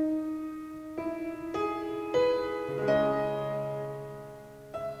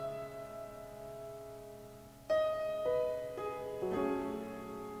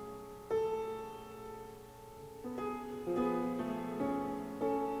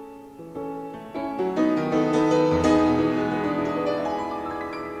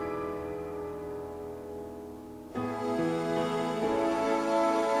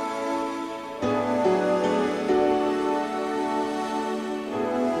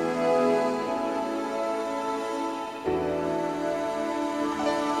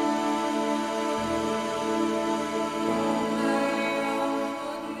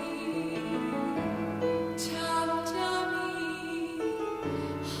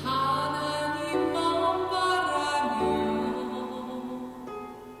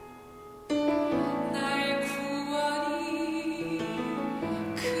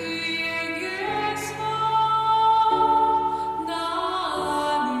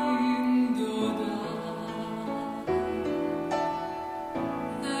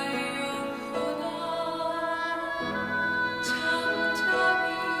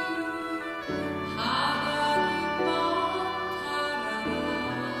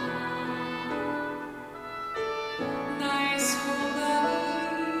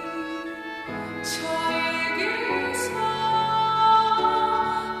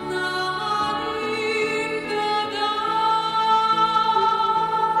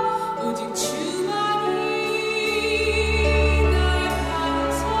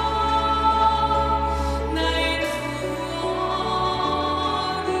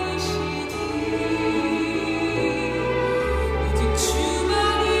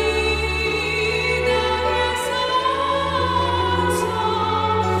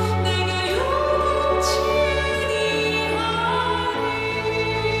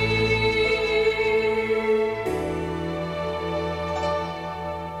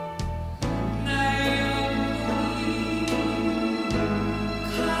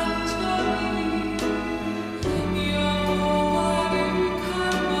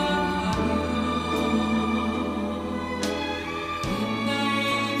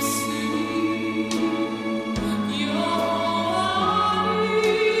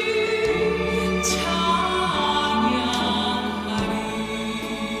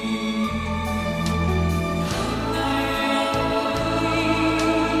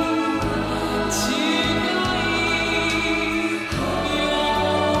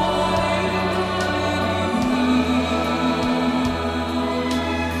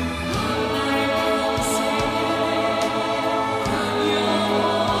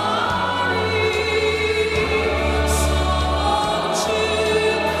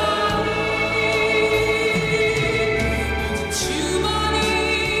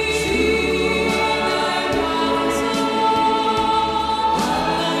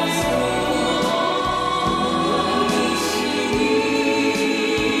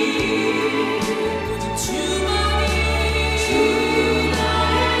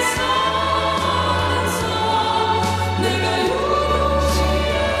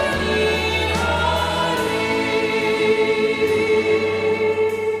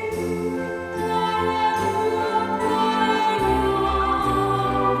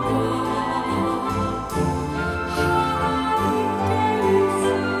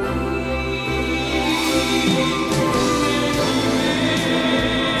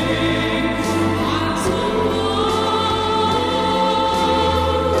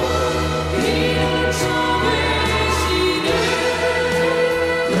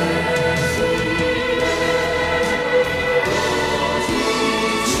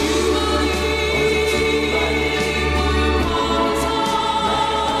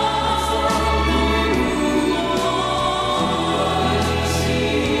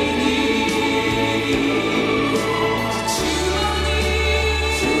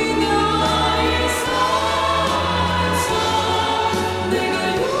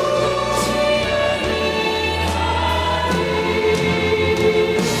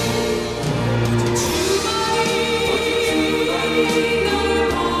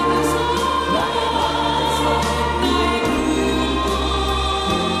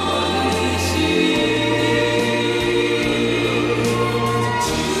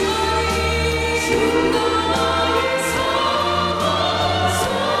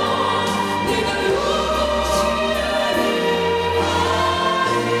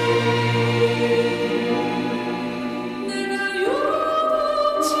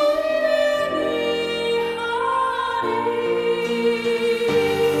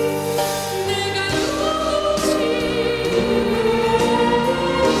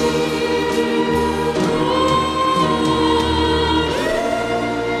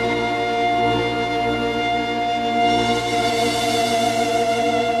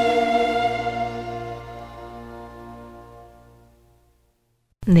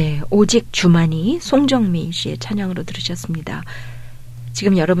 네, 오직 주만이 송정민 씨의 찬양으로 들으셨습니다.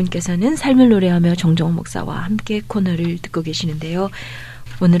 지금 여러분께서는 삶을 노래하며 정정호 목사와 함께 코너를 듣고 계시는데요.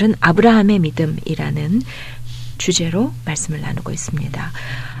 오늘은 아브라함의 믿음이라는 주제로 말씀을 나누고 있습니다.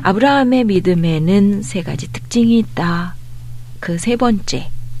 아브라함의 믿음에는 3가지 특징이 있다. 그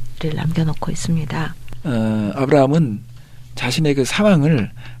 3번째를 남겨놓고 있습니다. 아브라함은 자신의 그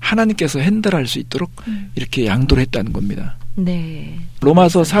상황을 하나님께서 핸들할 수 있도록 이렇게 양도를 했다는 겁니다. 네.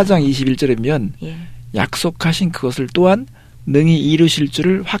 로마서 4장 21절에 보면 예. 약속하신 그것을 또한 능히 이루실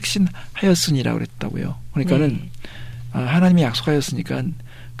줄을 확신하였으니라고 그랬다고요. 그러니까는 네. 하나님이 약속하였으니까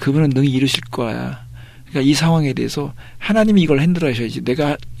그분은 능히 이루실 거야. 그러니까 이 상황에 대해서 하나님이 이걸 핸들하셔야지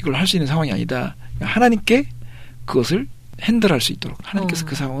내가 이걸 할 수 있는 상황이 아니다. 그러니까 하나님께 그것을 핸들할 수 있도록 하나님께서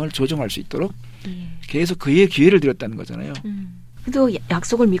그 상황을 조정할 수 있도록 계속 그의 기회를 드렸다는 거잖아요. 그래도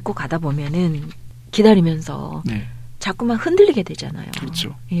약속을 믿고 가다 보면은 기다리면서 네. 자꾸만 흔들리게 되잖아요.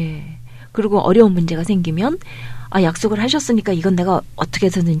 그렇죠. 예. 그리고 어려운 문제가 생기면 약속을 하셨으니까 이건 내가 어떻게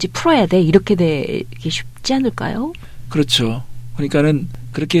해서든지 풀어야 돼. 이렇게 되기 쉽지 않을까요? 그렇죠. 그러니까는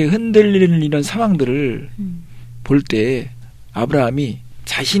그렇게 흔들리는 이런 상황들을 볼 때 아브라함이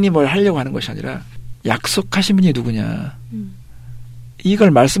자신이 뭘 하려고 하는 것이 아니라 약속하신 분이 누구냐. 이걸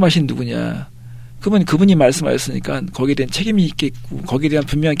말씀하신 누구냐. 그분이 말씀하셨으니까 거기에 대한 책임이 있겠고 거기에 대한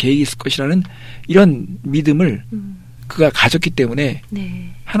분명한 계획이 있을 것이라는 이런 믿음을 그가 가졌기 때문에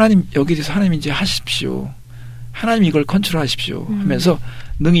네. 하나님 여기에 대해서 하나님 이제 하십시오. 하나님 이걸 컨트롤하십시오 하면서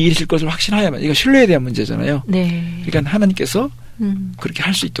능히 이루실 것을 확신하야만 이거 신뢰에 대한 문제잖아요. 네. 그러니까 하나님께서 그렇게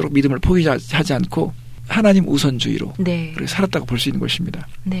할 수 있도록 믿음을 포기하지 않고 하나님 우선주의로 네. 그렇게 살았다고 볼 수 있는 것입니다.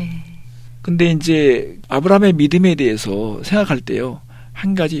 네. 근데 이제 아브라함의 믿음에 대해서 생각할 때요.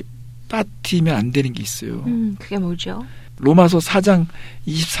 한 가지 빠뜨리면 안 되는 게 있어요. 그게 뭐죠? 로마서 4장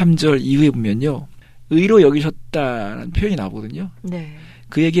 23절 이후에 보면요. 의로 여기셨다는 표현이 나오거든요. 네.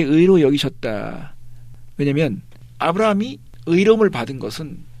 그에게 의로 여기셨다. 왜냐하면 아브라함이 의로움을 받은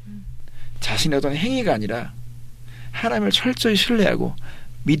것은 자신의 어떤 행위가 아니라 하나님을 철저히 신뢰하고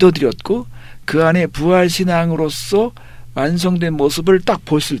믿어드렸고 그 안에 부활신앙으로서 완성된 모습을 딱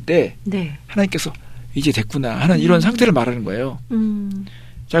보았을 때 네. 하나님께서 이제 됐구나 하는 이런 상태를 말하는 거예요.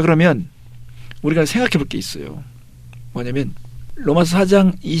 자 그러면 우리가 생각해 볼 게 있어요. 뭐냐면 로마서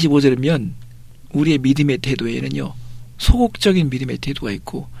 4장 25절이면 우리의 믿음의 태도에는요. 소극적인 믿음의 태도가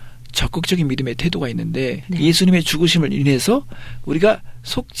있고 적극적인 믿음의 태도가 있는데 네. 예수님의 죽으심을 인해서 우리가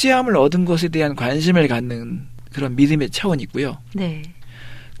속죄함을 얻은 것에 대한 관심을 갖는 그런 믿음의 차원이 있고요. 네.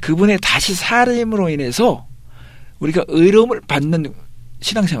 그분의 다시 살림으로 인해서 우리가 의로움을 받는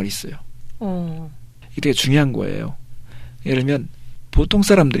신앙생활이 있어요. 이게 되게 중요한 거예요. 예를 들면 보통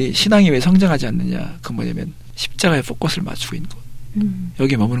사람들이 신앙이 왜 성장하지 않느냐. 그건 뭐냐면 십자가에 포커스를 맞추고 있는 거.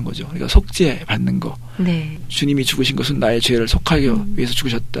 여기에 머무는 거죠. 그러니까 속죄 받는 거. 네. 주님이 죽으신 것은 나의 죄를 속하기 위해서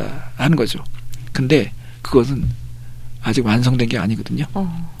죽으셨다 하는 거죠. 근데 그것은 아직 완성된 게 아니거든요.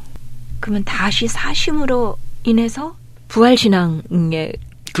 그러면 다시 사심으로 인해서 부활신앙에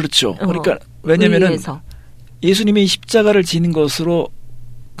그렇죠. 그러니까 왜냐면은 의해서. 예수님이 십자가를 지는 것으로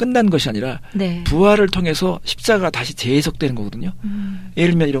끝난 것이 아니라 네. 부활을 통해서 십자가가 다시 재해석되는 거거든요.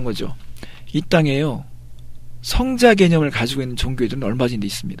 예를 들면 이런 거죠. 이 땅에요. 성자 개념을 가지고 있는 종교들은 얼마든지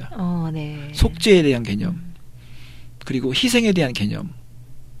있습니다. 네. 속죄에 대한 개념 그리고 희생에 대한 개념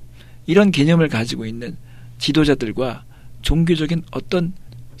이런 개념을 가지고 있는 지도자들과 종교적인 어떤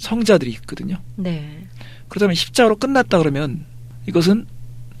성자들이 있거든요. 네. 그렇다면 십자가로 끝났다 그러면 이것은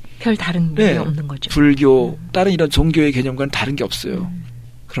별 다른 게 없는 거죠. 불교 다른 이런 종교의 개념과는 다른 게 없어요.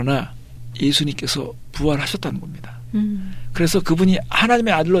 그러나 예수님께서 부활하셨다는 겁니다. 그래서 그분이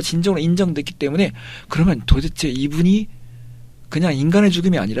하나님의 아들로 진정으로 인정됐기 때문에 그러면 도대체 이분이 그냥 인간의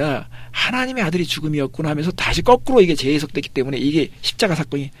죽음이 아니라 하나님의 아들이 죽음이었구나 하면서 다시 거꾸로 이게 재해석됐기 때문에 이게 십자가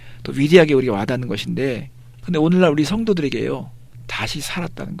사건이 또 위대하게 우리가 와닿는 것인데 근데 오늘날 우리 성도들에게요 다시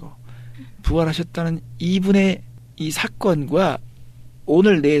살았다는 거 부활하셨다는 이분의 이 사건과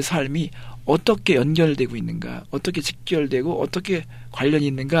오늘 내 삶이 어떻게 연결되고 있는가 어떻게 직결되고 어떻게 관련이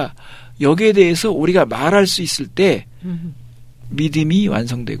있는가 여기에 대해서 우리가 말할 수 있을 때 믿음이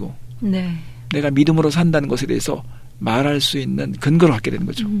완성되고 네. 내가 믿음으로 산다는 것에 대해서 말할 수 있는 근거를 갖게 되는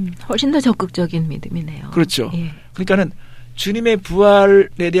거죠. 훨씬 더 적극적인 믿음이네요. 그렇죠. 예. 그러니까는 주님의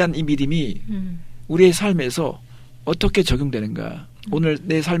부활에 대한 이 믿음이 우리의 삶에서 어떻게 적용되는가 오늘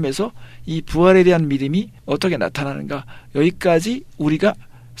내 삶에서 이 부활에 대한 믿음이 어떻게 나타나는가 여기까지 우리가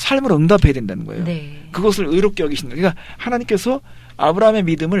삶으로 응답해야 된다는 거예요. 네. 그것을 의롭게 여기신다. 그러니까 하나님께서 아브라함의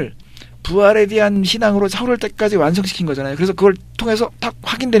믿음을 부활에 대한 신앙으로 차오를 때까지 완성시킨 거잖아요. 그래서 그걸 통해서 딱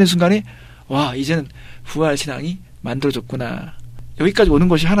확인되는 순간에 와 이제는 부활 신앙이 만들어졌구나. 여기까지 오는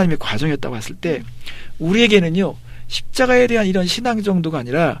것이 하나님의 과정이었다고 했을 때 우리에게는요 십자가에 대한 이런 신앙 정도가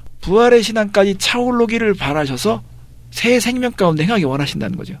아니라 부활의 신앙까지 차오르기를 바라셔서 새 생명 가운데 행하기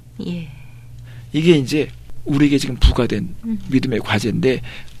원하신다는 거죠. 예. 이게 이제 우리에게 지금 부과된 믿음의 과제인데,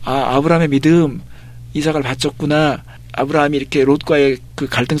 아브라함의 믿음, 이삭을 바쳤구나, 아브라함이 이렇게 롯과의 그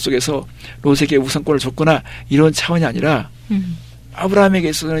갈등 속에서 롯에게 우선권을 줬구나, 이런 차원이 아니라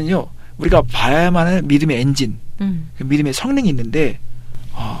아브라함에게서는요, 우리가 봐야만 하는 믿음의 엔진, 그 믿음의 성능이 있는데,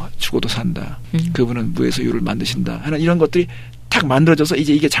 죽어도 산다, 그분은 무에서 유를 만드신다 하는 이런 것들이 탁 만들어져서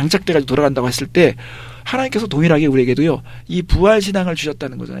이제 이게 장착돼가지고 돌아간다고 했을 때, 하나님께서 동일하게 우리에게도요, 이 부활 신앙을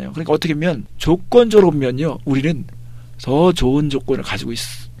주셨다는 거잖아요. 그러니까 어떻게 보면 조건적으로 보면요, 우리는 더 좋은 조건을 가지고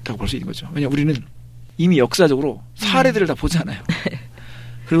있다고 볼 수 있는 거죠. 왜냐하면 우리는 이미 역사적으로 사례들을 다 보잖아요.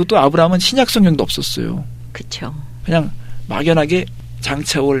 그리고 또 아브라함은 신약 성경도 없었어요. 그렇죠. 그냥 막연하게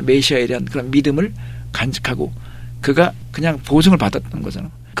장차올 메시아에 대한 그런 믿음을 간직하고 그가 그냥 보증을 받았던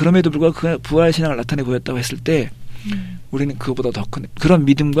거잖아요. 그럼에도 불구하고 그가 부활 신앙을 나타내 보였다고 했을 때 우리는 그보다 더 큰 그런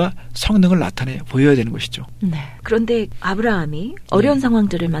믿음과 성능을 나타내 보여야 되는 것이죠. 네. 그런데 아브라함이 어려운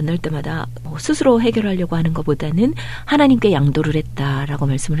상황들을 만날 때마다 스스로 해결하려고 하는 것보다는 하나님께 양도를 했다라고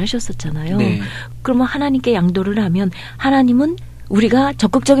말씀을 하셨었잖아요. 네. 그러면 하나님께 양도를 하면 하나님은 우리가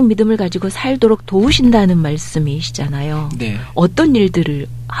적극적인 믿음을 가지고 살도록 도우신다는 말씀이시잖아요. 네. 어떤 일들을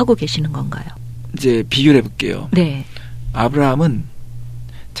하고 계시는 건가요? 이제 비교를 해볼게요. 네. 아브라함은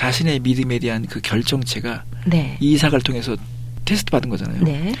자신의 믿음에 대한 그 결정체가 네. 이삭을 통해서 테스트 받은 거잖아요.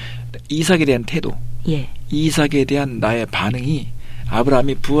 네. 이삭에 대한 태도, 예. 이삭에 대한 나의 반응이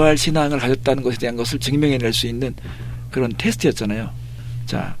아브라함이 부활 신앙을 가졌다는 것에 대한 것을 증명해낼 수 있는 그런 테스트였잖아요.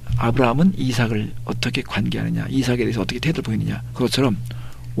 자, 아브라함은 이삭을 어떻게 관계하느냐, 이삭에 대해서 어떻게 태도를 보이느냐. 그것처럼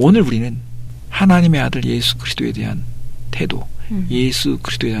오늘 우리는 하나님의 아들 예수 그리스도에 대한 태도, 예수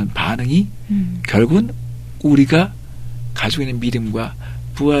그리스도에 대한 반응이 결국은 우리가 가지고 있는 믿음과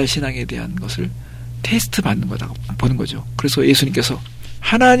부활 신앙에 대한 것을 테스트 받는 거다고 보는 거죠. 그래서 예수님께서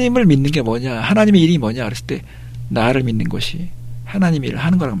하나님을 믿는 게 뭐냐, 하나님의 일이 뭐냐 그랬을 때 나를 믿는 것이 하나님의 일을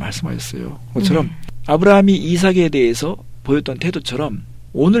하는 거라고 말씀하셨어요. 그것처럼 아브라함이 이삭에 대해서 보였던 태도처럼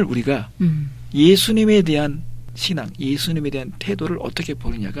오늘 우리가 예수님에 대한 신앙, 예수님에 대한 태도를 어떻게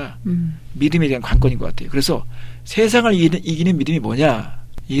보느냐가 믿음에 대한 관건인 것 같아요. 그래서 세상을 이기는 믿음이 뭐냐?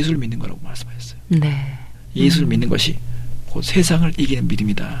 예수를 믿는 거라고 말씀하셨어요. 네. 예수를 믿는 것이 곧 세상을 이기는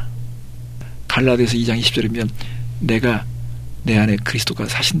믿음이다. 갈라디아서 2장 20절이면 내가 내 안에 그리스도가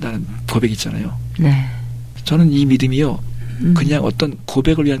사신다는 고백이 있잖아요. 네. 저는 이 믿음이요, 그냥 어떤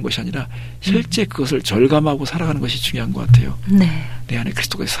고백을 위한 것이 아니라 실제 그것을 절감하고 살아가는 것이 중요한 것 같아요. 네. 내 안에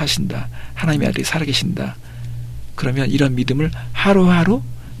그리스도가 사신다, 하나님의 아들이 살아계신다. 그러면 이런 믿음을 하루하루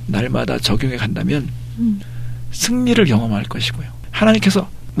날마다 적용해 간다면 승리를 경험할 것이고요. 하나님께서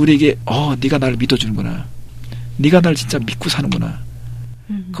우리에게 네가 나를 믿어주는구나, 네가 나를 진짜 믿고 사는구나,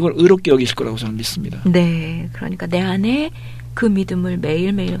 그걸 의롭게 여기실 거라고 저는 믿습니다. 네. 그러니까 내 안에 그 믿음을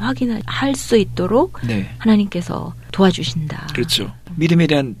매일매일 확인할 수 있도록 네. 하나님께서 도와주신다. 그렇죠. 믿음에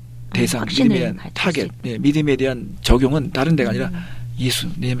대한 대상, 믿음에 대한 타겟, 네, 믿음에 대한 적용은 다른 데가 아니라 예수,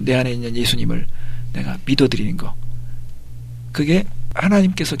 내 안에 있는 예수님을 내가 믿어드리는 거, 그게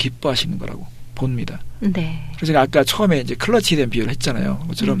하나님께서 기뻐하시는 거라고 봅니다. 네. 그래서 제가 아까 처음에 이제 클러치에 대한 비유를 했잖아요.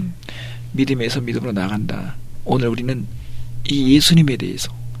 그것처럼 믿음에서 믿음으로 나간다. 오늘 우리는 이 예수님에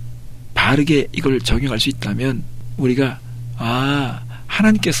대해서 바르게 이걸 적용할 수 있다면 우리가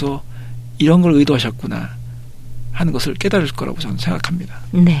하나님께서 이런 걸 의도하셨구나 하는 것을 깨달을 거라고 저는 생각합니다.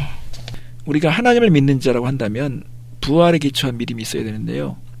 네. 우리가 하나님을 믿는 자라고 한다면 부활에 기초한 믿음이 있어야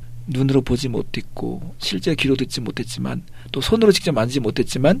되는데요. 눈으로 보지 못했고 실제 귀로 듣지 못했지만 또 손으로 직접 만지지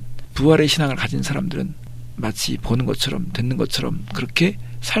못했지만 부활의 신앙을 가진 사람들은 마치 보는 것처럼 듣는 것처럼 그렇게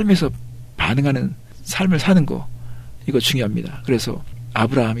삶에서 반응하는 삶을 사는 거, 이거 중요합니다. 그래서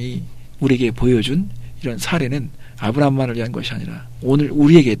아브라함이 우리에게 보여준 이런 사례는 아브라함만을 위한 것이 아니라 오늘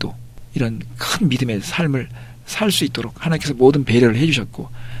우리에게도 이런 큰 믿음의 삶을 살 수 있도록 하나님께서 모든 배려를 해주셨고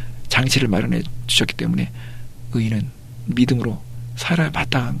장치를 마련해 주셨기 때문에 의인은 믿음으로 살아야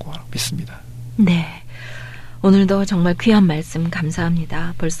마땅한 거라고 믿습니다. 네. 오늘도 정말 귀한 말씀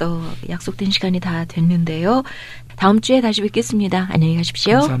감사합니다. 벌써 약속된 시간이 다 됐는데요. 다음 주에 다시 뵙겠습니다. 안녕히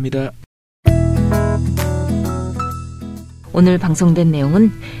가십시오. 감사합니다. 오늘 방송된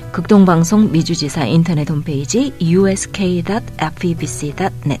내용은 극동방송 미주지사 인터넷 홈페이지 usk.febc.net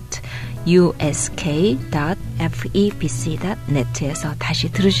usk.febc.net에서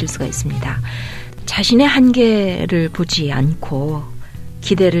다시 들으실 수가 있습니다. 자신의 한계를 보지 않고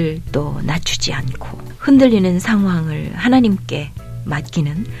기대를 또 낮추지 않고 흔들리는 상황을 하나님께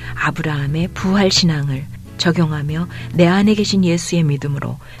맡기는 아브라함의 부활신앙을 적용하며 내 안에 계신 예수의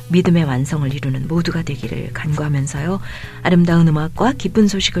믿음으로 믿음의 완성을 이루는 모두가 되기를 간구하면서요. 아름다운 음악과 기쁜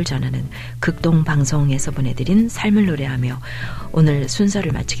소식을 전하는 극동방송에서 보내드린 삶을 노래하며 오늘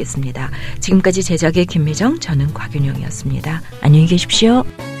순서를 마치겠습니다. 지금까지 제작의 김미정, 저는 곽윤영이었습니다. 안녕히 계십시오.